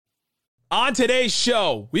On today's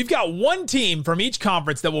show, we've got one team from each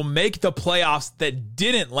conference that will make the playoffs that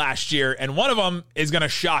didn't last year, and one of them is going to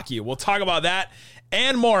shock you. We'll talk about that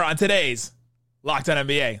and more on today's Locked On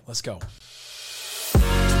NBA. Let's go.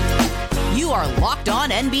 You are Locked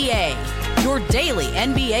On NBA, your daily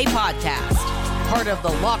NBA podcast. Part of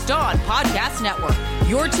the Locked On Podcast Network,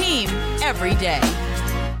 your team every day.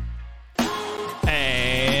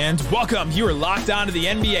 And welcome. You are Locked On to the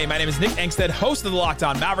NBA. My name is Nick Engstead, host of the Locked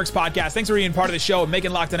On Mavericks podcast. Thanks for being part of the show and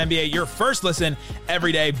making Locked On NBA your first listen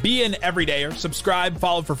every day. Be an everydayer. Subscribe,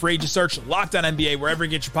 follow for free. Just search Locked On NBA wherever you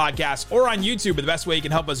get your podcasts or on YouTube. But the best way you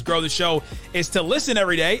can help us grow the show is to listen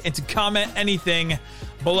every day and to comment anything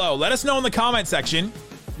below. Let us know in the comment section.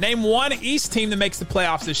 Name one East team that makes the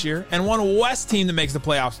playoffs this year and one West team that makes the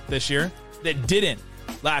playoffs this year that didn't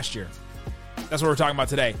last year. That's what we're talking about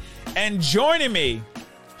today. And joining me,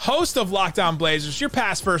 host of Locked On Blazers, your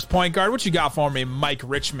past first point guard. What you got for me, Mike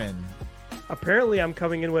Richmond? Apparently, I'm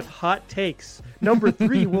coming in with hot takes. Number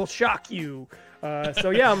 3 will shock you.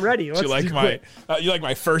 So yeah, I'm ready. You like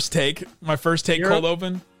my first take? My first take cold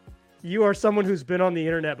open. You are someone who's been on the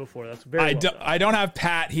internet before. That's very. I don't have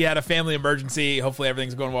Pat. He had a family emergency. Hopefully,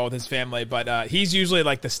 everything's going well with his family. But he's usually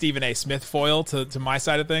like the Stephen A. Smith foil to my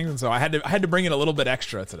side of things, and so I had to bring in a little bit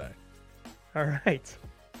extra today. All right.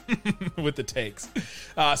 With the takes.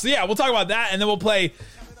 So yeah, we'll talk about that, and then we'll play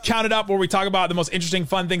Count It Up, where we talk about the most interesting,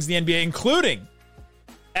 fun things in the NBA, including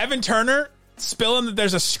Evan Turner spilling that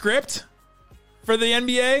there's a script for the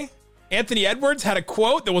NBA. Anthony Edwards had a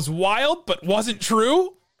quote that was wild but wasn't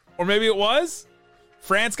true, or maybe it was.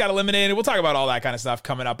 France got eliminated. We'll talk about all that kind of stuff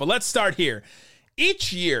coming up, but let's start here.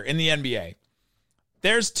 Each year in the NBA,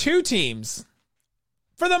 there's two teams,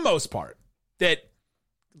 for the most part, that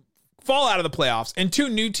fall out of the playoffs, and two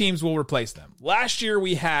new teams will replace them. Last year,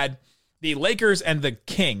 we had the Lakers and the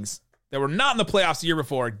Kings that were not in the playoffs the year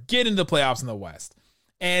before get into the playoffs in the West.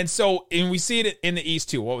 And we see it in the East,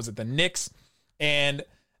 too. What was it? The Knicks and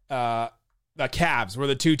the Cavs were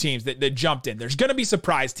the two teams that jumped in. There's going to be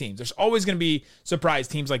surprise teams. There's always going to be surprise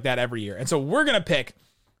teams like that every year. And so we're going to pick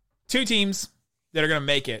two teams that are going to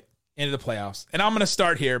make it into the playoffs. And I'm going to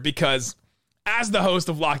start here because as the host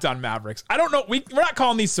of Locked On Mavericks, I don't know. We're not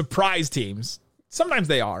calling these surprise teams. Sometimes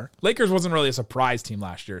they are. Lakers wasn't really a surprise team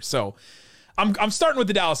last year. So I'm starting with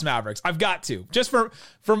the Dallas Mavericks. I've got to. Just for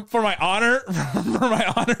my honor,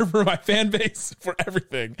 for my fan base, for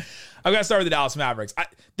everything. I've got to start with the Dallas Mavericks.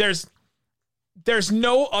 There's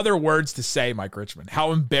no other words to say, Mike Richmond,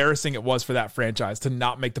 how embarrassing it was for that franchise to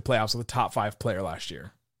not make the playoffs with a top 5 player last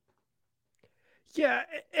year. Yeah,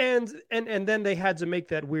 and then they had to make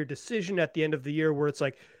that weird decision at the end of the year where it's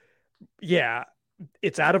like, yeah,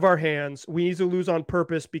 it's out of our hands. We need to lose on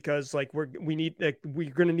purpose because we're going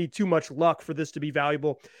to need too much luck for this to be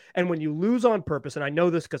valuable. And when you lose on purpose, and I know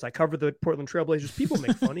this because I cover the Portland Trailblazers, people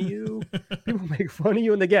make fun of you. People make fun of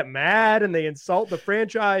you and they get mad and they insult the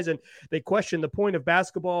franchise and they question the point of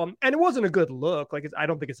basketball. And it wasn't a good look. I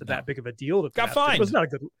don't think it's that big of a deal. Got fined. It was not a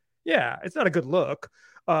good. Yeah, it's not a good look.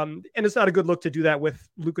 And it's not a good look to do that with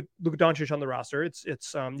Luka Doncic on the roster. It's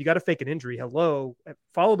you got to fake an injury. Hello,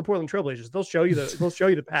 follow the Portland Trailblazers. They'll show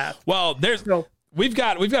you the path. Well, we've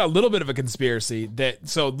got a little bit of a conspiracy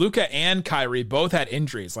so Luka and Kyrie both had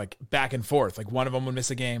injuries back and forth. One of them would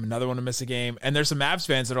miss a game, another one would miss a game, and there's some Mavs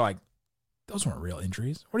fans that are like, those weren't real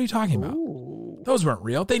injuries. What are you talking about? Ooh. Those weren't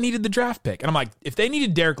real. They needed the draft pick, and I'm like, if they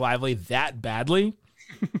needed Derek Lively that badly,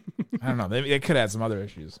 I don't know. They could have had some other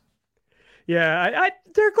issues. Yeah,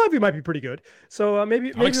 Derek Lively might be pretty good. So maybe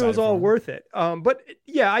it was all worth it. But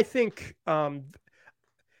yeah, I think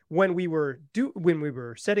when we were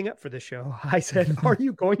setting up for this show, I said, "Are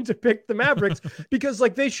you going to pick the Mavericks?" Because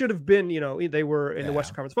they should have been, they were in the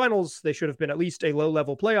Western Conference Finals. They should have been at least a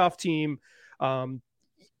low-level playoff team.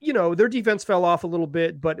 Their defense fell off a little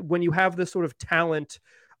bit, but when you have this sort of talent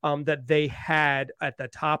that they had at the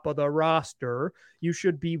top of the roster, you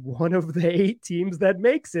should be one of the 8 teams that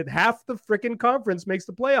makes it. Half the freaking conference makes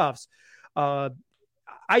the playoffs.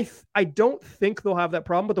 I don't think they'll have that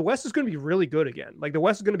problem, but the West is going to be really good again. The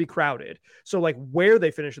West is going to be crowded. So where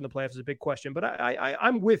they finish in the playoffs is a big question, but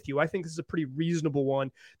I'm with you. I think this is a pretty reasonable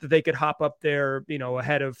one that they could hop up there,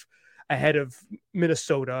 ahead of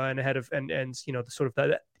Minnesota and ahead of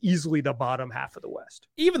easily the bottom half of the West.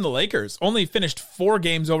 Even the Lakers only finished 4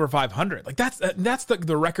 games over 500. That's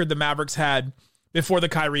the record the Mavericks had before the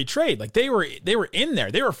Kyrie trade. They were in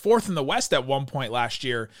there. They were 4th in the West at one point last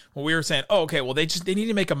year when we were saying, oh, okay, well they need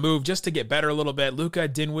to make a move just to get better a little bit. Luka,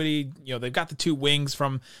 Dinwiddie, they've got the 2 wings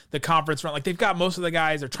from the conference front. They've got most of the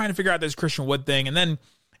guys. They're trying to figure out this Christian Wood thing, and then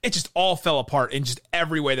it just all fell apart in just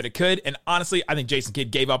every way that it could. And honestly, I think Jason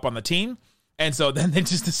Kidd gave up on the team. And so then they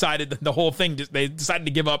just decided that the whole thing, they decided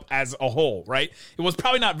to give up as a whole, right? It was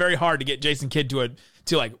probably not very hard to get Jason Kidd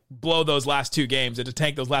to like blow those last 2 games and to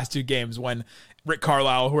tank those last 2 games when Rick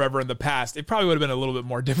Carlisle, whoever in the past, it probably would have been a little bit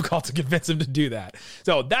more difficult to convince him to do that.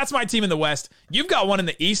 So that's my team in the West. You've got one in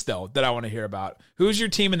the East, though, that I want to hear about. Who's your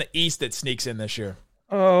team in the East that sneaks in this year?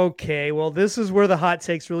 Okay, well, this is where the hot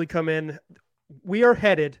takes really come in. We are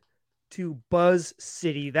headed to Buzz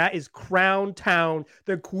City. That is Crown Town,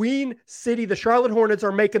 the Queen City. The Charlotte Hornets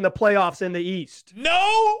are making the playoffs in the East.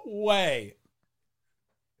 No way.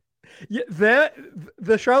 Yeah,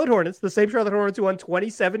 the Charlotte Hornets, the same Charlotte Hornets who won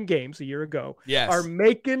 27 games a year ago, yes, are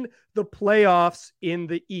making the playoffs in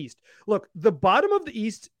the East. Look, the bottom of the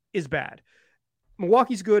East is bad.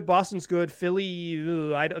 Milwaukee's good, Boston's good, Philly,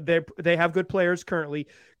 they have good players currently.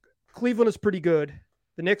 Cleveland is pretty good.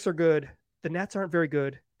 The Knicks are good. The Nets aren't very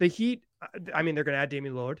good. The Heat, I mean, they're going to add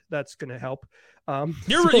Damian Lillard. That's going to help.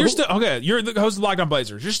 You're still okay. You're the host of Locked On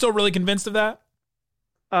Blazers. You're still really convinced of that?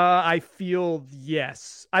 I feel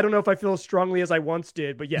yes. I don't know if I feel as strongly as I once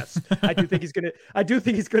did, but yes, I do think he's gonna. I do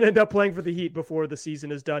think he's gonna end up playing for the Heat before the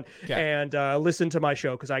season is done. Okay. And listen to my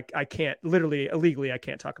show because I can't literally illegally I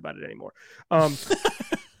can't talk about it anymore.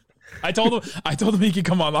 I told him he could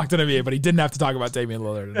come on Locked On NBA, but he didn't have to talk about Damian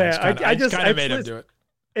Lillard. I just made him do it.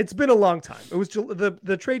 It's been a long time. It was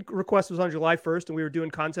the trade request was on July 1st, and we were doing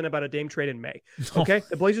content about a Dame trade in May. Okay,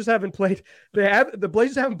 the Blazers haven't played. The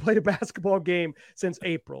Blazers haven't played a basketball game since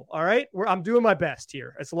April. All right, I'm doing my best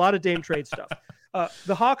here. It's a lot of Dame trade stuff.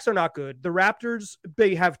 The Hawks are not good. The Raptors,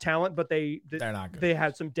 they have talent, but they're not good. They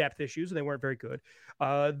had some depth issues, and they weren't very good.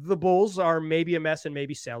 The Bulls are maybe a mess and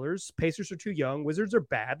maybe sellers. Pacers are too young. Wizards are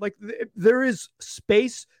bad. Like there is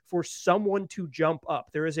space for someone to jump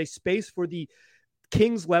up. There is a space for the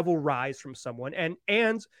Kings level rise from someone.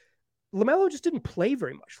 And LaMelo just didn't play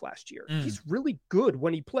very much last year. He's really good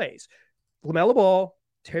when he plays. LaMelo Ball,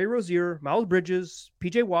 Terry Rozier, Miles Bridges,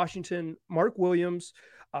 PJ Washington, Mark Williams,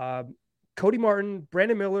 Cody Martin,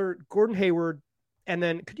 Brandon Miller, Gordon Hayward. And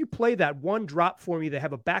then could you play that one drop for me? They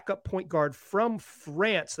have a backup point guard from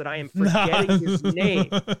France that I am forgetting his name.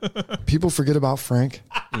 People forget about Frank.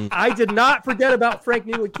 I did not forget about Frank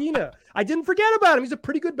Ntilikina. I didn't forget about him. He's a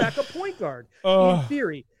pretty good backup point guard in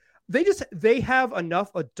theory. They have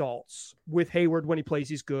enough adults with Hayward when he plays.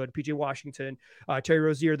 He's good. PJ Washington, Terry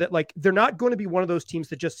Rozier, that like they're not going to be one of those teams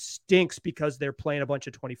that just stinks because they're playing a bunch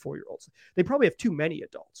of 24-year-olds. They probably have too many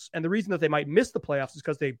adults. And the reason that they might miss the playoffs is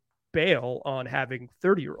because they bail on having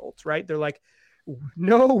 30-year-olds, right? They're like,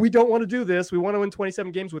 no, we don't want to do this. We want to win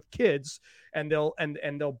 27 games with kids, and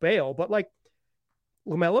they'll bail. But like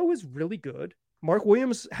LaMelo is really good. Mark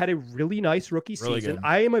Williams had a really nice rookie season. Good.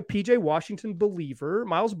 I am a PJ Washington believer.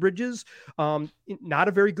 Miles Bridges, not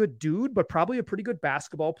a very good dude, but probably a pretty good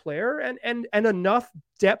basketball player, and enough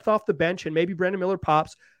depth off the bench, and maybe Brandon Miller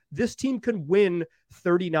pops. This team can win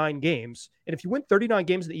 39 games. And if you win 39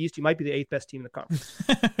 games in the East, you might be the 8th best team in the conference.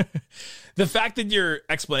 The fact that your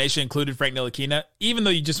explanation included Frank Ntilikina, even though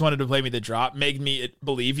you just wanted to play me the drop, made me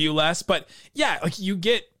believe you less. But yeah, like you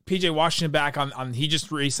get PJ Washington back on he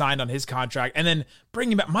just re-signed on his contract, and then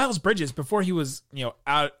bringing back Miles Bridges before he was,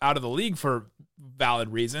 out of the league for valid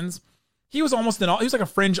reasons. He was almost he was like a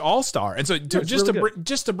fringe all-star. And so just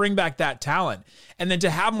to bring back that talent, and then to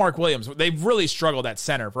have Mark Williams, they've really struggled at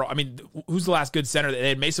center. Who's the last good center? They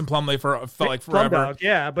had Mason Plumlee felt like forever.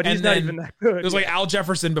 Yeah, but he's not even that good. It was like Al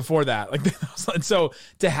Jefferson before that. And so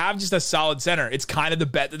to have just a solid center, it's kind of the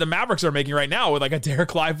bet that the Mavericks are making right now with like a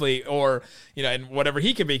Derek Lively or, and whatever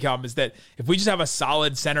he can become, is that if we just have a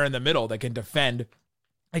solid center in the middle that can defend,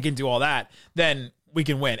 they can do all that, then we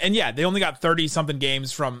can win. And yeah, they only got 30-something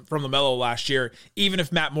games from LaMelo last year. Even if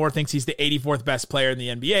Matt Moore thinks he's the 84th best player in the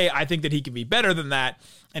NBA, I think that he can be better than that.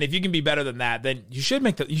 And if you can be better than that, then you should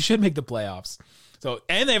make the playoffs. So,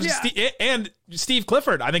 and they have Steve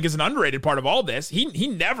Clifford, I think, is an underrated part of all this. He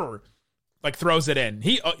never throws it in.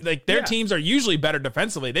 Their teams are usually better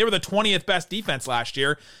defensively. They were the 20th best defense last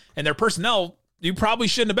year, and their personnel, you probably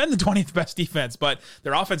shouldn't have been the 20th best defense, but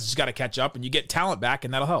their offense has got to catch up, and you get talent back,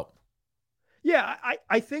 and that'll help. Yeah,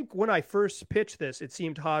 I think when I first pitched this, it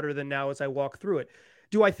seemed hotter than now as I walk through it.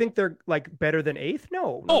 Do I think they're better than 8th?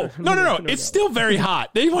 No. No. It's still very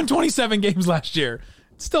hot. They won 27 games last year.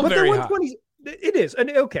 It's still very hot. It is.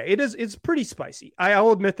 And okay, it is. It's pretty spicy.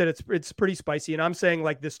 I'll admit that it's pretty spicy. And I'm saying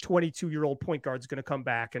this 22-year-old point guard is going to come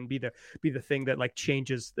back and be the thing that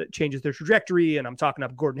changes their trajectory. And I'm talking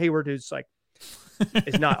up Gordon Hayward, who's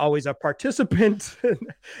is not always a participant.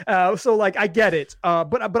 So I get it.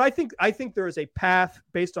 But I think there is a path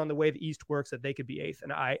based on the way the East works that they could be 8th.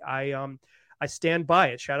 And I stand by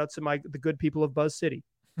it. Shout out to the good people of Buzz City.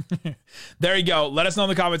 There you go. Let us know in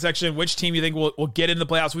the comment section which team you think will get into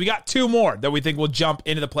the playoffs. We got 2 more that we think will jump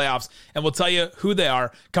into the playoffs, and we'll tell you who they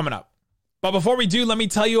are coming up. But before we do, let me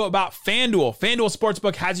tell you about FanDuel. FanDuel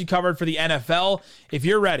Sportsbook has you covered for the NFL. If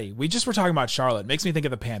you're ready, we just were talking about Charlotte. Makes me think of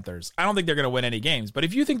the Panthers. I don't think they're going to win any games, but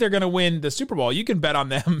if you think they're going to win the Super Bowl, you can bet on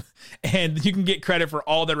them, and you can get credit for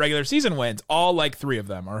all their regular season wins, all like 3 of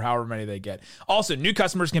them, or however many they get. Also, new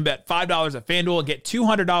customers can bet $5 at FanDuel and get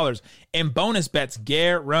 $200 in bonus bets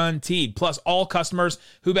guaranteed. Plus, all customers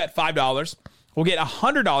who bet $5 will get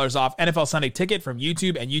 $100 off NFL Sunday Ticket from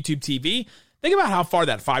YouTube and YouTube TV. Think about how far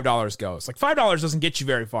that $5 goes. Like, $5 doesn't get you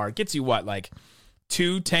very far. It gets you what, like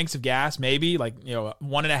 2 tanks of gas, maybe, like,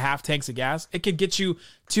 1.5 tanks of gas. It could get you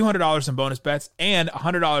 $200 in bonus bets and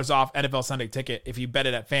 $100 off NFL Sunday Ticket if you bet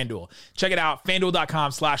it at FanDuel. Check it out,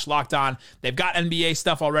 FanDuel.com/lockedon. They've got NBA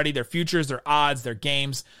stuff already, their futures, their odds, their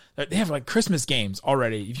games. They have like Christmas games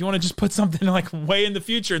already. If you want to just put something like way in the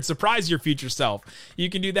future and surprise your future self,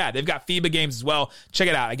 you can do that. They've got FIBA games as well. Check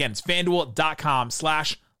it out. Again, it's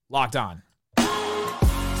FanDuel.com/lockedon.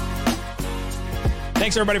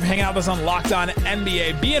 Thanks, everybody, for hanging out with us on Locked On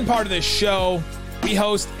NBA. Being part of this show, we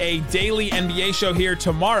host a daily NBA show here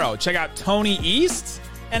tomorrow. Check out Tony East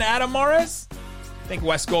and Adam Morris. I think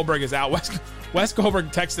Wes Goldberg is out. Wes Goldberg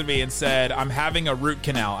texted me and said, I'm having a root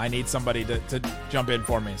canal. I need somebody to jump in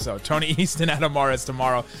for me. So Tony East and Adam Morris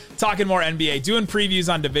tomorrow. Talking more NBA, doing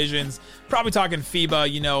previews on divisions, probably talking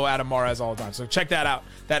FIBA, Adam Morris all the time. So check that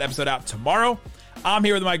episode out tomorrow. I'm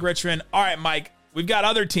here with Mike Richmond. All right, Mike. We've got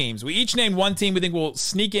other teams. We each named one team we think will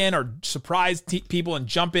sneak in or surprise people and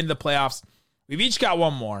jump into the playoffs. We've each got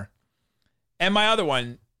one more. And my other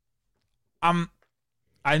one, I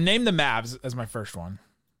named the Mavs as my first one.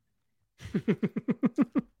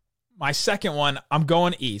 My second one, I'm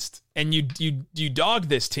going East. And you dogged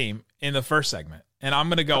this team in the first segment. And I'm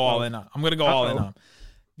going to go all in on. All in on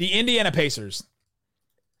the Indiana Pacers.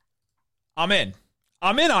 I'm in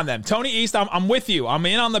on them. Tony East, I'm with you. I'm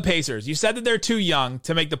in on the Pacers. You said that they're too young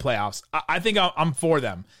to make the playoffs. I think I'm for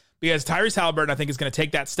them because Tyrese Halliburton, I think, is going to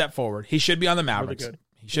take that step forward. He should be on the Mavericks. Really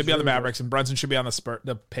he should be on the Mavericks, and Brunson should be on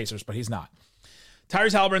the Pacers, but he's not.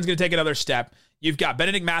 Tyrese Halliburton's going to take another step. You've got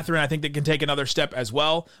Benedict Mathurin, I think, that can take another step as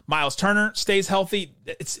well. Miles Turner stays healthy.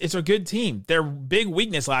 It's a good team. Their big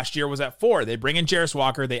weakness last year was at 4. They bring in Jarris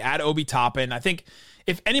Walker. They add Obi Toppin. I think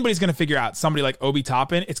if anybody's going to figure out somebody like Obi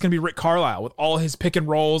Toppin, it's going to be Rick Carlisle with all his pick and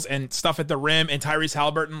rolls and stuff at the rim, and Tyrese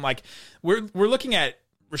Halliburton. Like, we're looking at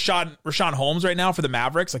Rashawn Holmes right now for the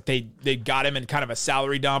Mavericks. Like, they got him in kind of a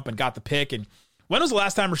salary dump and got the pick. And when was the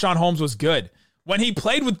last time Rashawn Holmes was good? When he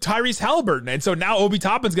played with Tyrese Halliburton. And so now Obi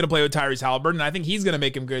Toppin's going to play with Tyrese Halliburton, and I think he's going to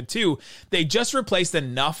make him good too. They just replaced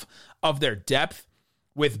enough of their depth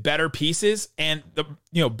with better pieces, and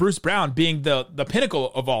Bruce Brown being the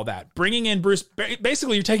pinnacle of all that. Bringing in Bruce,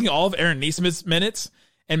 basically you're taking all of Aaron Nesmith's minutes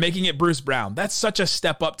and making it Bruce Brown. That's such a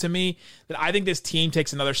step up to me that I think this team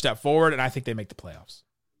takes another step forward, and I think they make the playoffs.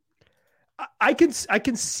 I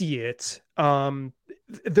can see it.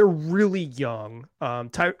 They're really young.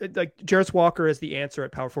 Like Jarris Walker is the answer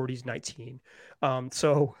at power forward. He's 19.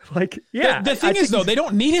 So like, yeah. The thing is though, they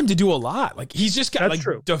don't need him to do a lot. Like, he's just got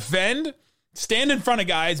defend, stand in front of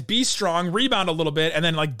guys, be strong, rebound a little bit, and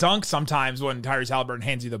then like dunk sometimes when Tyrese Halliburton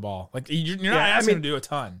hands you the ball. Like, you're not asking him to do a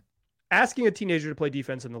ton. Asking a teenager to play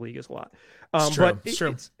defense in the league is a lot. It's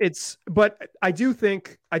true. But I do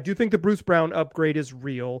think the Bruce Brown upgrade is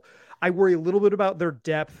real. I worry a little bit about their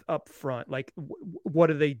depth up front. Like, what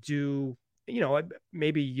do they do?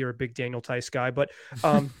 Maybe you're a big Daniel Tice guy, but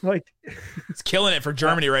like, he's killing it for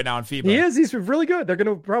Germany right now in FIBA. He is. He's really good. They're going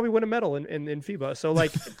to probably win a medal in FIBA. So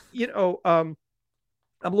like, I'm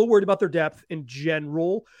a little worried about their depth in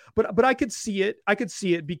general, but I could see it. I could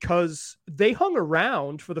see it because they hung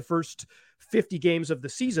around for the first 50 games of the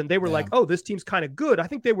season. They were like, oh, this team's kind of good. I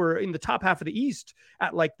think they were in the top half of the East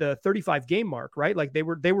at like the 35 game mark, right? Like they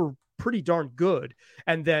were pretty darn good.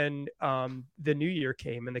 And then the new year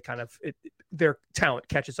came and they their talent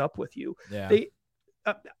catches up with you. Yeah.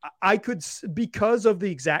 I could, because of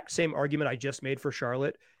the exact same argument I just made for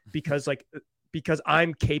Charlotte, because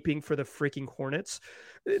I'm caping for the freaking Hornets,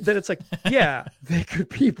 then it's like, yeah, they could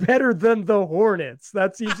be better than the Hornets.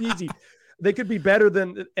 That seems easy. They could be better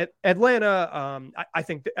than Atlanta. I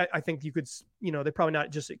think you could, they're probably not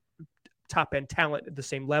just top end talent at the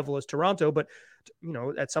same level as Toronto, but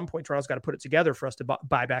at some point Toronto's got to put it together for us to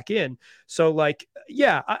buy back in. So like,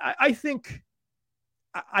 yeah, I think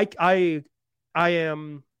I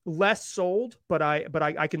am less sold, but I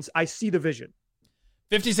see the vision.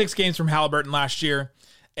 56 games from Halliburton last year.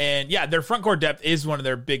 And yeah, their front court depth is one of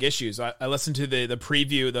their big issues. I listened to the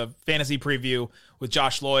preview, the fantasy preview with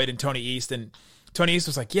Josh Lloyd and Tony East, and Tony East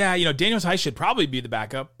was like, yeah, Daniel Tice should probably be the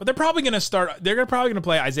backup, but they're probably going to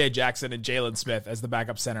play Isaiah Jackson and Jalen Smith as the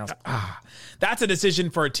backup center. I was like, that's a decision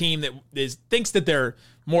for a team that thinks that they're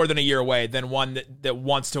more than a year away than one that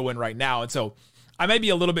wants to win right now. And so I may be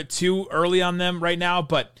a little bit too early on them right now,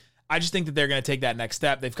 but I just think that they're going to take that next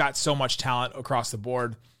step. They've got so much talent across the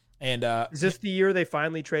board. And is this the year they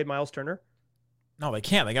finally trade Miles Turner? No, they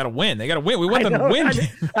can't. They got to win. We want them to win.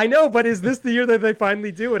 I know, but is this the year that they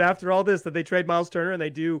finally do it after all this, that they trade Miles Turner and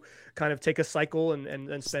they do kind of take a cycle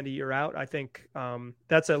and spend a year out? I think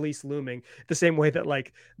that's at least looming. The same way that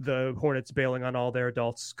like the Hornets bailing on all their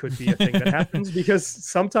adults could be a thing that happens, because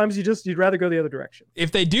sometimes you'd rather go the other direction.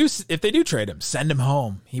 If they do trade him, send him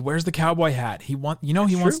home. He wears the cowboy hat. He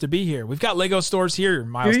wants to be here. We've got Lego stores here,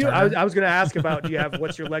 Miles Turner. I was going to ask about,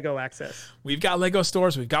 what's your Lego access? We've got Lego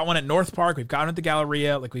stores. We've got one at North Park. We've got one at the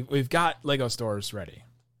Galleria. Like we've got Lego stores ready.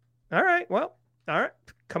 All right. Well, all right.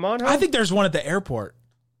 Come on home. I think there's one at the airport.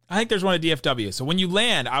 I think there's one at DFW. So when you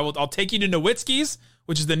land, I'll take you to Nowitzki's,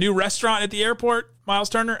 which is the new restaurant at the airport, Miles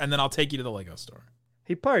Turner, and then I'll take you to the Lego store.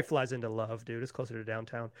 He probably flies into Love, dude. It's closer to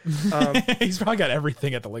downtown. He's probably got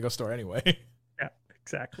everything at the Lego store anyway. Yeah,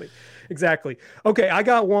 exactly. Okay, I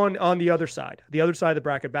got one on the other side of the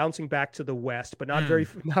bracket, bouncing back to the west, but not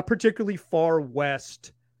particularly far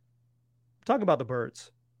west. I'm talking about the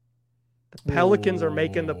Birds. The Pelicans are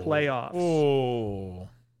making the playoffs. Oh.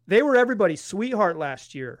 They were everybody's sweetheart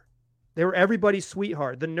last year. They were everybody's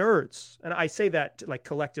sweetheart, the nerds. And I say that like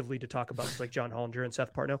collectively to talk about like John Hollinger and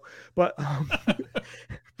Seth Partnow, but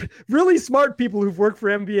really smart people who've worked for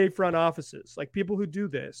NBA front offices, like people who do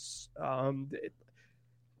this.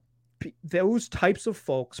 Those types of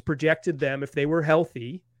folks projected them, if they were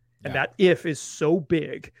healthy, and that if is so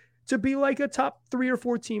big, to be like a top 3 or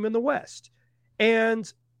 4 team in the West.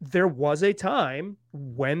 And there was a time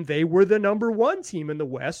when they were the number 1 team in the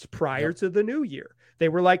West prior to the new year. They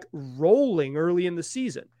were like rolling early in the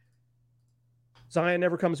season. Zion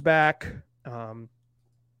never comes back.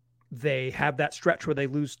 They have that stretch where they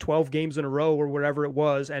lose 12 games in a row or whatever it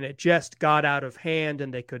was, and it just got out of hand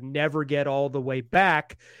and they could never get all the way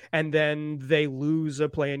back. And then they lose a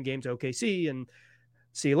play-in game to OKC and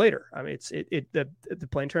see you later. I mean, the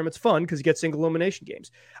play-in tournament's fun because you get single elimination games.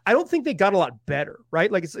 I don't think they got a lot better,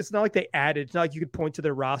 right? Like it's not like they added. It's not like you could point to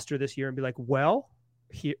their roster this year and be like, well,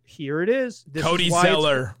 here it is. Cody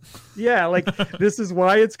Zeller. Yeah, like this is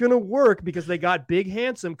why it's going to work, because they got big,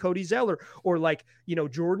 handsome Cody Zeller, or like,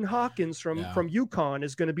 Jordan Hawkins from UConn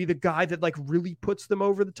is going to be the guy that like really puts them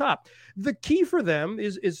over the top. The key for them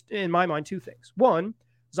is in my mind 2 things. One,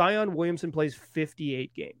 Zion Williamson plays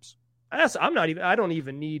 58 games. I don't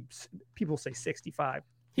even need, people say 65.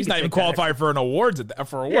 He's not even qualified for awards at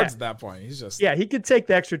that point. He's just, he could take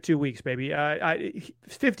the extra 2 weeks, baby.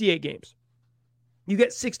 58 games. You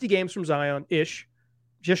get 60 games from Zion-ish,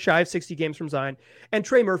 just shy of 60 games from Zion. And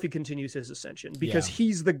Trey Murphy continues his ascension because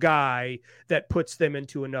he's the guy that puts them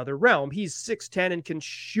into another realm. He's 6'10" and can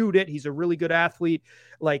shoot it. He's a really good athlete.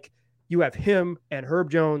 Like, you have him and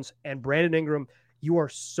Herb Jones and Brandon Ingram. You are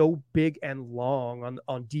so big and long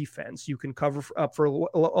on defense. You can cover up for a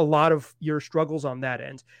lot of your struggles on that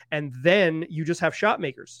end. And then you just have shot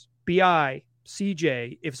makers. B.I.,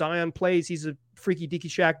 CJ, if Zion plays, he's a freaky deaky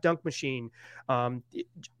Shaq dunk machine.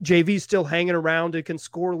 JV's still hanging around and can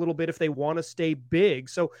score a little bit if they want to stay big.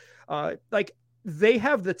 So they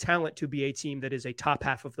have the talent to be a team that is a top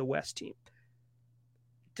half of the West team.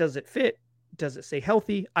 Does it fit? Does it stay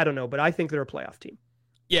healthy? I don't know, but I think they're a playoff team.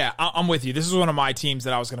 Yeah, I'm with you. This is one of my teams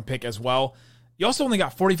that I was going to pick as well. You also only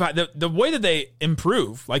got 45. The way that they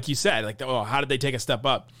improve, like you said, how did they take a step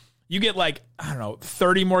up? You get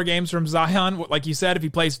 30 more games from Zion, like you said, if he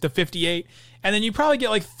plays to 58. And then you probably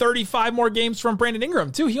get 35 more games from Brandon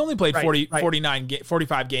Ingram, too. He only played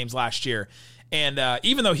 45 games last year. And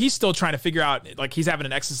even though he's still trying to figure out, he's having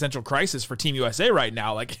an existential crisis for Team USA right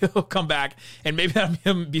now, he'll come back and maybe have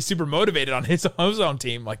him be super motivated on his own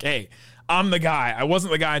team. Hey, I'm the guy. I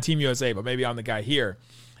wasn't the guy on Team USA, but maybe I'm the guy here.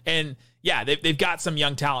 And yeah, they've got some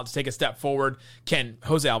young talent to take a step forward. Can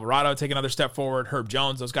Jose Alvarado take another step forward? Herb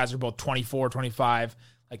Jones, those guys are both 24, 25.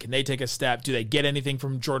 Can they take a step? Do they get anything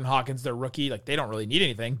from Jordan Hawkins, their rookie? They don't really need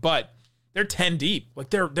anything, but they're 10 deep.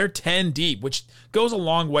 They're 10 deep, which goes a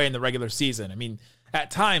long way in the regular season. I mean, at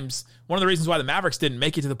times, one of the reasons why the Mavericks didn't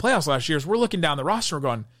make it to the playoffs last year is we're looking down the roster and we're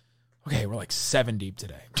going, okay, we're 7 deep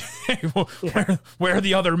today. Where are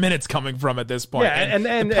the other minutes coming from at this point? Yeah, and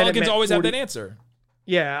the Pelicans always have that answer.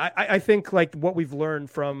 Yeah, I think like what we've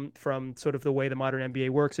learned from sort of the way the modern NBA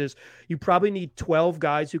works is you probably need 12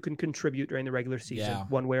 guys who can contribute during the regular season,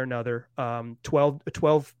 one way or another.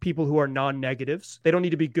 12 people who are non-negatives. They don't need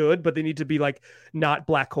to be good, but they need to be like not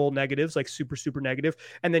black hole negatives, like super, super negative.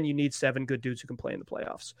 And then you need 7 good dudes who can play in the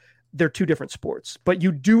playoffs. They're 2 different sports, but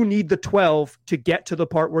you do need the 12 to get to the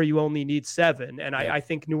part where you only need 7. And I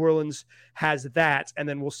think New Orleans has that. And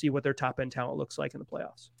then we'll see what their top end talent looks like in the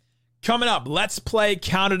playoffs. Coming up, let's play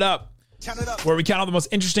Count It Up, where we count all the most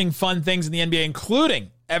interesting, fun things in the NBA, including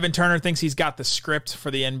Evan Turner thinks he's got the script for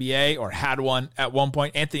the NBA or had one at one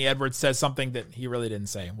point. Anthony Edwards says something that he really didn't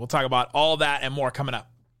say. We'll talk about all that and more coming up.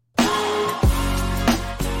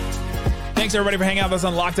 Thanks, everybody, for hanging out with us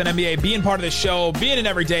on Locked On NBA, being part of the show, being an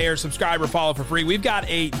everydayer, subscribe or follow for free. We've got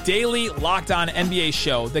a daily Locked On NBA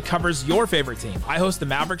show that covers your favorite team. I host the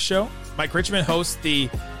Mavericks show. Mike Richmond hosts the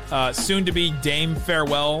soon-to-be Dame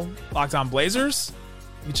Farewell Locked On Blazers.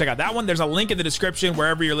 You can check out that one. There's a link in the description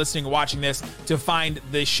wherever you're listening or watching this to find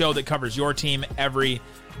the show that covers your team every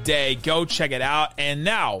day. Go check it out. And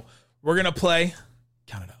now we're going to play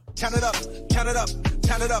Count It Up. Count it up, count it up,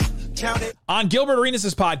 count it up, count it. On Gilbert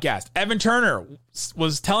Arenas' podcast, Evan Turner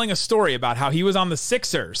was telling a story about how he was on the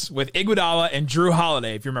Sixers with Iguodala and Drew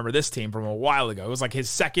Holiday, if you remember this team from a while ago. It was like his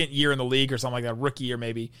second year in the league or something like that, rookie year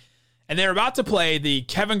maybe. And they're about to play the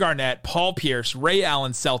Kevin Garnett, Paul Pierce, Ray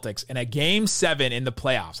Allen Celtics in a Game 7 in the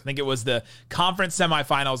playoffs. I think it was the conference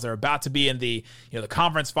semifinals. They're about to be in the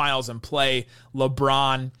conference finals and play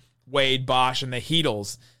LeBron, Wade, Bosh, and the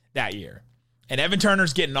Heatles that year. And Evan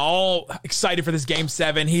Turner's getting all excited for this Game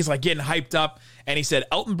 7. He's like getting hyped up. And he said,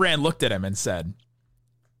 Elton Brand looked at him and said,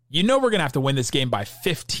 we're going to have to win this game by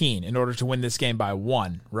 15 in order to win this game by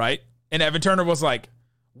 1, right? And Evan Turner was like,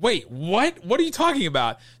 wait, what? What are you talking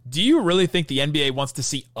about? Do you really think the NBA wants to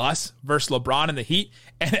see us versus LeBron in the Heat?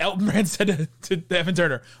 And Elton Brand said to Evan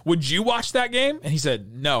Turner, would you watch that game? And he said,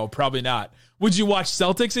 no, probably not. Would you watch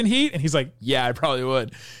Celtics in Heat? And he's like, yeah, I probably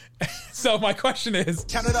would. So my question is,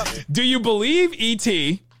 count it up. Do you believe,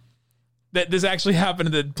 E.T., that this actually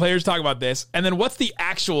happened and the players talk about this? And then what's the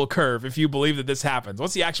actual curve if you believe that this happens?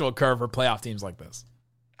 What's the actual curve for playoff teams like this?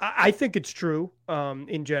 I think it's true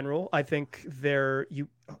in general. I think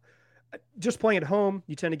just playing at home,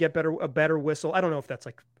 you tend to get a better whistle. I don't know if that's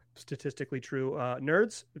like statistically true.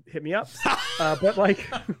 Nerds, hit me up. But like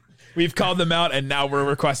we've called them out and now we're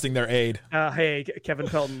requesting their aid. Hey, Kevin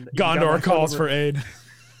Pelton. Gondor calls for aid.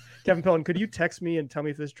 Kevin Pelton, could you text me and tell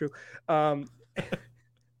me if this is true? But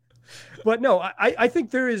no, I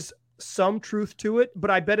think there is some truth to it, but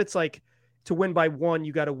I bet it's like to win by 1,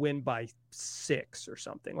 you got to win by 6 or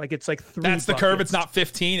something. Like it's like 3. That's the curve. It's not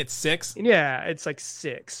 15, it's 6. Yeah, it's like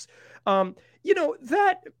 6.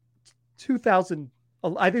 That 2000,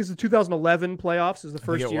 I think it's the 2011 playoffs is the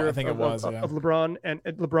first year of LeBron and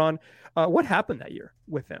LeBron. What happened that year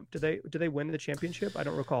with them? Did they win the championship? I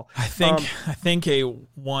don't recall. I think a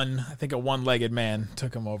one-legged man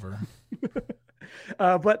took him over.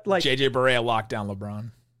 But like JJ Barea locked down LeBron.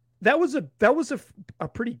 That was a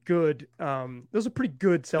pretty good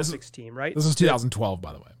Celtics team, right? This was 2012,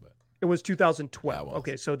 by the way. But it was 2012. Yeah, it was.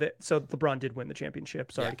 Okay, so LeBron did win the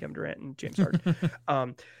championship. Sorry to Kevin Durant and James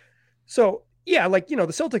Harden. So yeah, like the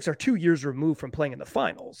Celtics are 2 years removed from playing in the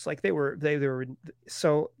finals. Like they were.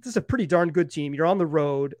 So this is a pretty darn good team. You're on the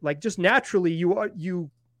road. Like just naturally,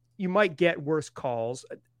 you might get worse calls.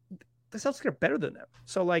 The Celtics are better than them.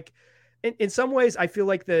 So like. In some ways, I feel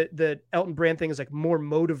like the Elton Brand thing is like more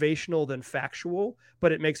motivational than factual,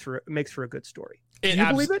 but it makes for a good story. Do you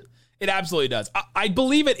believe it? It absolutely does. I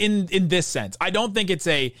believe it in this sense. I don't think it's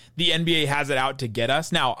the NBA has it out to get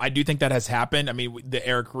us. Now, I do think that has happened. I mean, the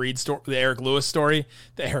Eric Lewis story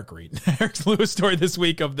this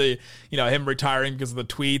week of him retiring because of the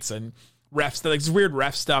tweets and refs, like this weird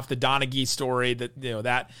ref stuff, the Donaghy story,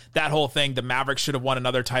 that whole thing. The Mavericks should have won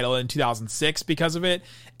another title in 2006 because of it,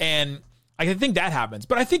 and I think that happens.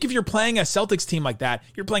 But I think if you're playing a Celtics team like that,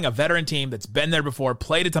 you're playing a veteran team that's been there before,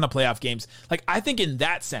 played a ton of playoff games. Like, I think in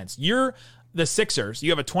that sense, you're the Sixers. You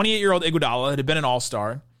have a 28-year-old Iguodala that had been an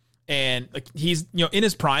all-star, and like he's in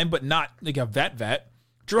his prime, but not like a vet.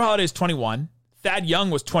 Drew Holiday is 21. Thad Young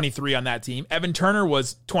was 23 on that team. Evan Turner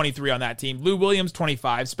was 23 on that team. Lou Williams,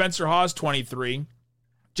 25. Spencer Hawes, 23.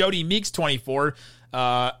 Jody Meeks, 24.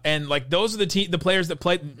 And like those are the players that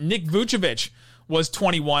played. Nick Vucevic was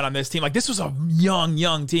 21 on this team. Like this was a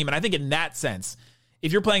young team. And I think in that sense,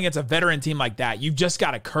 if you're playing against a veteran team like that, you've just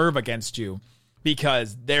got a curve against you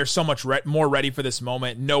because they're so much more ready for this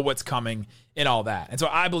moment, know what's coming and all that. And so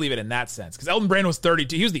I believe it in that sense because Elton Brand was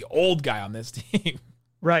 32. He was the old guy on this team.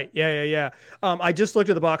 Right. Yeah. I just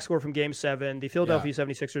looked at the box score from Game 7. The Philadelphia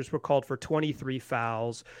 76ers were called for 23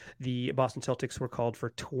 fouls. The Boston Celtics were called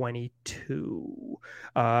for 22.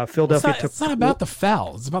 Philadelphia It's not about the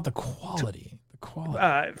fouls. It's about the quality.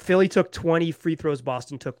 Philly took 20 free throws.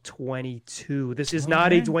 Boston took 22. This is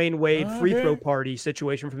not a Dwayne Wade free throw party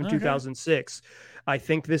situation from 2006. I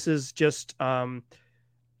think this is just,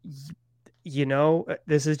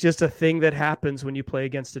 this is just a thing that happens when you play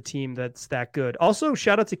against a team that's that good. Also,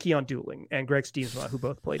 shout out to Keon Dooling and Greg Stiemsma, who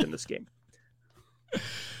both played in this game.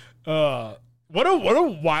 What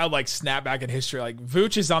a wild snapback in history.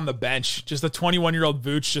 Vooch is on the bench, just a 21-year-old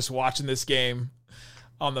Vooch just watching this game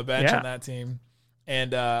on the bench on that team.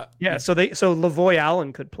 And so Lavoy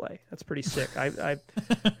Allen could play. That's pretty sick. I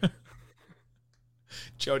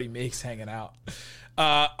Jody Meeks hanging out.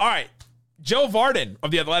 All right. Joe Varden of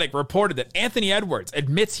The Athletic reported that Anthony Edwards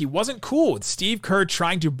admits he wasn't cool with Steve Kerr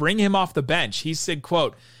trying to bring him off the bench. He said,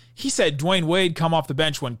 quote, he said Dwayne Wade come off the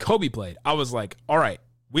bench when Kobe played. I was like, all right,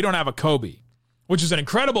 we don't have a Kobe, which is an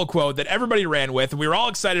incredible quote that everybody ran with. And we were all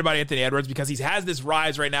excited about Anthony Edwards because he has this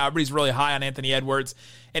rise right now. Everybody's really high on Anthony Edwards.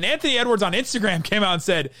 And Anthony Edwards on Instagram came out and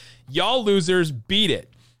said, y'all losers beat it.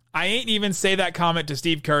 I ain't even say that comment to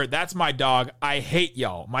Steve Kerr. That's my dog. I hate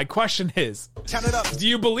y'all. My question is, do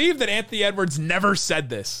you believe that Anthony Edwards never said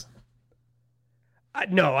this?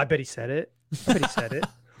 No, I bet he said it.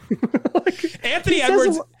 Anthony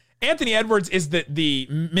Edwards is the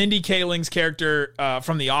Mindy Kaling's character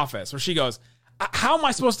from The Office, where she goes, how am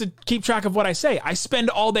I supposed to keep track of what I say? I spend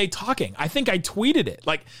all day talking. I think I tweeted it.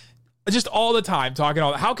 Just all the time talking.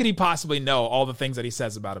 How could he possibly know all the things that he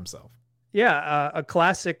says about himself? Yeah, a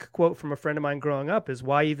classic quote from a friend of mine growing up is,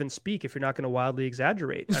 why even speak if you're not going to wildly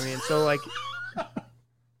exaggerate? I mean, so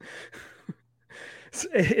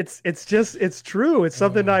it's true. It's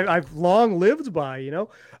something I've long lived by, Yeah,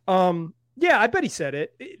 I bet he said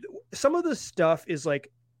it. Some of the stuff is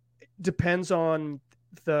depends on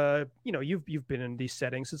you've been in these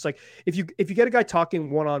settings. It's if you get a guy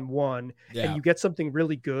talking one-on-one and you get something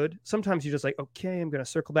really good, sometimes you're just okay, I'm going to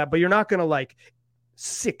circle that, but you're not going to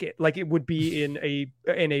sick it like it would be in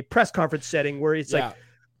a press conference setting where it's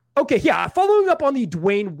following up on the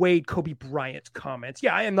Dwayne Wade Kobe Bryant comments,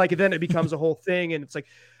 and then it becomes a whole thing, and it's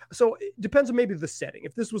so it depends on maybe the setting.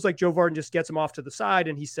 If this was Joe Varden just gets him off to the side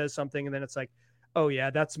and he says something, and then it's oh yeah,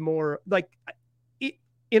 that's more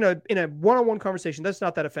in a one-on-one conversation, that's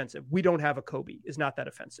not that offensive. We don't have a Kobe is not that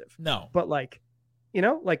offensive. No, but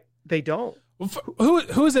they don't.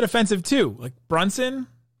 Who is it offensive to? Brunson?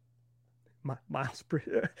 Miles,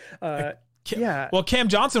 Well, Cam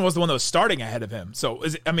Johnson was the one that was starting ahead of him. So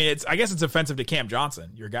I guess it's offensive to Cam Johnson,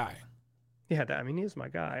 your guy. Yeah, he is my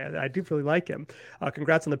guy. I do really like him.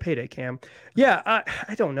 Congrats on the payday, Cam. Yeah,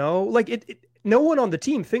 I don't know. No one on the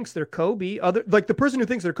team thinks they're Kobe. The person who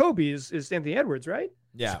thinks they're Kobe is Anthony Edwards, right?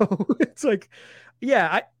 Yeah. So it's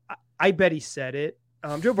I bet he said it.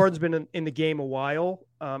 Joe Varden's been in the game a while.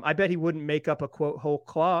 I bet he wouldn't make up a quote whole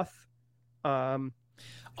cloth.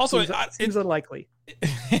 Also, it seems unlikely.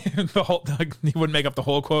 He wouldn't make up the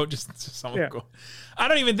whole quote. Just some quote. I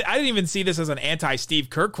didn't even see this as an anti-Steve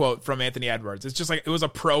Kerr quote from Anthony Edwards. It's just it was a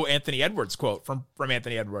pro Anthony Edwards quote from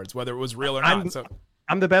Anthony Edwards, whether it was real or not.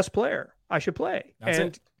 I'm the best player. I should play,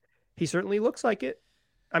 and he certainly looks like it.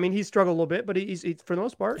 I mean, he's struggled a little bit, but he's for the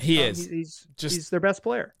most part, he's their best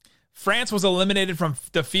player. France was eliminated from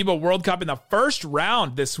the FIBA World Cup in the first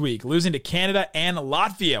round this week, losing to Canada and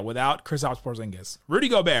Latvia without Kristaps Porzingis. Rudy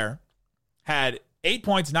Gobert had 8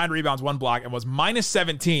 points, 9 rebounds, 1 block, and was minus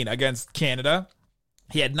 17 against Canada.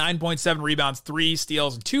 He had 9.7 rebounds, 3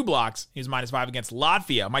 steals, and 2 blocks. He was minus 5 against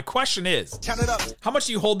Latvia. My question is, how much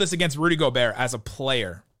do you hold this against Rudy Gobert as a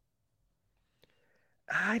player?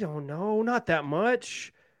 I don't know. Not that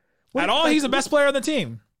much. He's the best player on the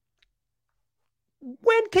team.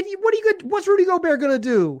 What's Rudy Gobert going to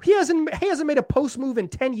do? He hasn't made a post move in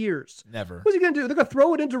 10 years. Never. What's he going to do? They're going to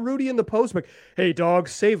throw it into Rudy in the post. Hey, dog,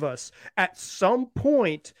 save us. At some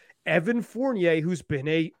point, Evan Fournier, who's been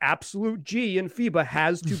a absolute G in FIBA,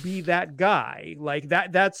 has to be that guy.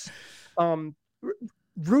 That's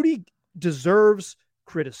Rudy deserves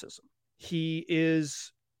criticism. He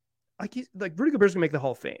is Rudy Gobert's gonna make the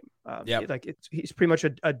Hall of Fame. He's pretty much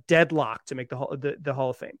a deadlock to make the Hall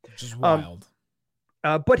of Fame. Which is wild.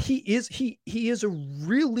 But he is a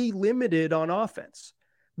really limited on offense.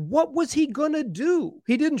 What was he going to do?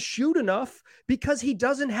 He didn't shoot enough because he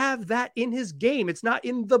doesn't have that in his game. It's not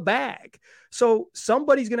in the bag. So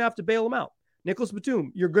somebody's going to have to bail him out. Nicholas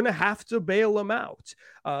Batum, you're going to have to bail him out.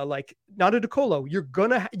 Nada DeColo, you're going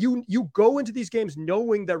to, you go into these games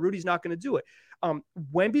knowing that Rudy's not going to do it.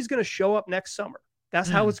 Wemby's going to show up next summer. That's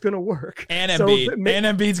how it's going to work. And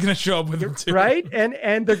Embiid's going to show up with them too. Right?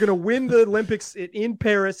 And they're going to win the Olympics in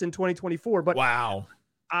Paris in 2024. But wow.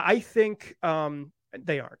 I think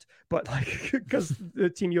they aren't. But because the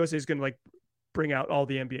Team USA is going to bring out all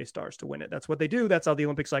the NBA stars to win it. That's what they do. That's how the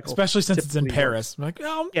Olympic cycle. Especially since it's in Paris.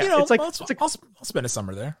 I'll spend a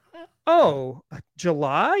summer there. Oh,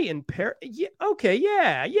 July in Paris. Yeah, okay,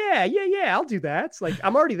 yeah. I'll do that. It's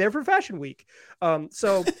I'm already there for Fashion Week.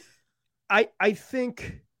 So I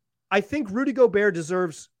think Rudy Gobert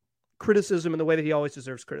deserves criticism in the way that he always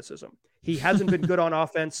deserves criticism. He hasn't been good on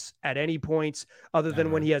offense at any points other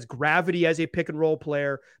than when he has gravity as a pick and roll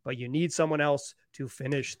player, but you need someone else to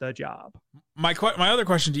finish the job. My other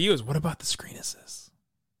question to you is, what about the screen assists?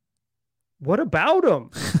 What about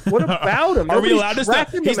him? Are we allowed to say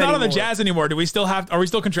he's not on the Jazz anymore? Are we still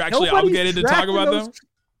contractually obligated to talk about them?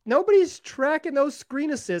 Nobody's tracking those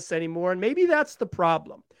screen assists anymore, and maybe that's the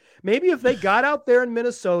problem. Maybe if they got out there in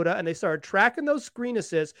Minnesota and they started tracking those screen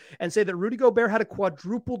assists and say that Rudy Gobert had a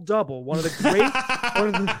quadruple double, one of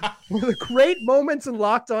the great moments in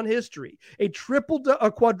Locked On history, a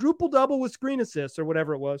quadruple double with screen assists or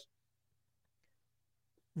whatever it was.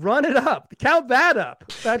 Run it up. Count that up.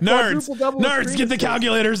 That nerds, get the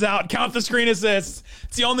calculators out. Count the screen assists.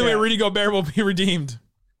 It's the only way Rudy Gobert will be redeemed.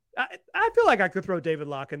 I feel like I could throw David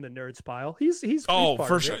Locke in the nerds pile. He's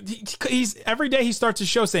for sure. He's every day he starts his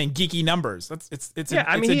show saying geeky numbers.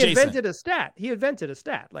 He invented a stat. He's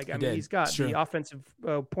got the offensive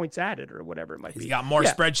points added or whatever it might be. He's got more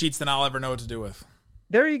spreadsheets than I'll ever know what to do with.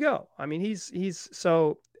 There you go. I mean, he's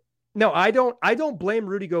so. No, I don't blame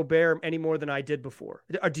Rudy Gobert any more than I did before.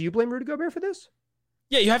 Do you blame Rudy Gobert for this?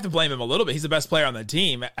 Yeah, you have to blame him a little bit. He's the best player on the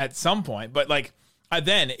team at some point, but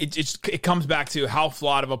then it comes back to how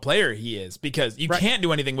flawed of a player he is, because you can't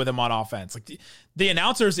do anything with him on offense. The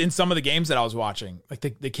announcers in some of the games that I was watching,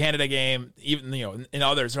 the Canada game, even in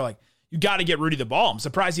others, they're like, you got to get Rudy the ball. I'm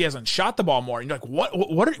surprised he hasn't shot the ball more. And you're like,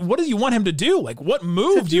 what do you want him to do? What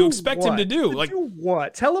move do you expect him to do? Do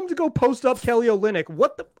what? Tell him to go post up Kelly Olynyk.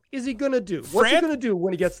 What is he going to do? What's he going to do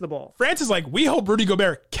when he gets the ball? France is like, we hope Rudy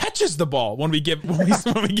Gobert catches the ball when we give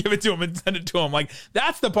it to him and send it to him.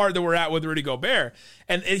 That's the part that we're at with Rudy Gobert.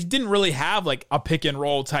 And it didn't really have a pick and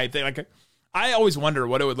roll type thing. I always wonder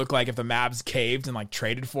what it would look like if the Mavs caved and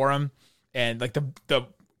traded for him, and the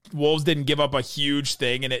Wolves didn't give up a huge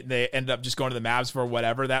thing, and they ended up just going to the Mavs for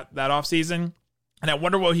whatever that offseason. And I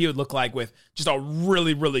wonder what he would look like with just a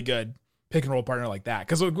really, really good pick and roll partner like that.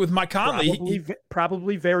 Because with Mike Conley,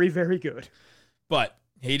 probably very, very good. But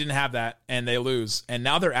he didn't have that, and they lose. And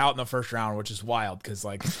now they're out in the first round, which is wild because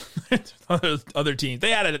other teams, they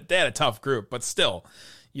had a tough group, but still,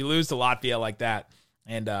 you lose to Latvia like that.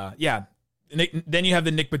 And then you have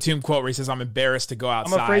the Nick Batum quote where he says, "I'm embarrassed to go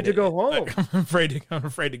outside. I'm afraid to go home. I'm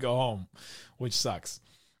afraid to go home," which sucks.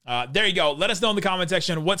 There you go. Let us know in the comment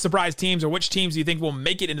section what surprise teams or which teams you think will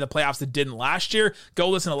make it into the playoffs that didn't last year. Go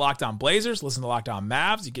listen to Locked On Blazers, listen to Locked On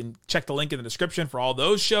Mavs. You can check the link in the description for all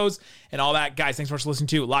those shows and all that. Guys, thanks so much for listening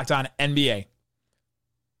to Locked On NBA.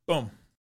 Boom.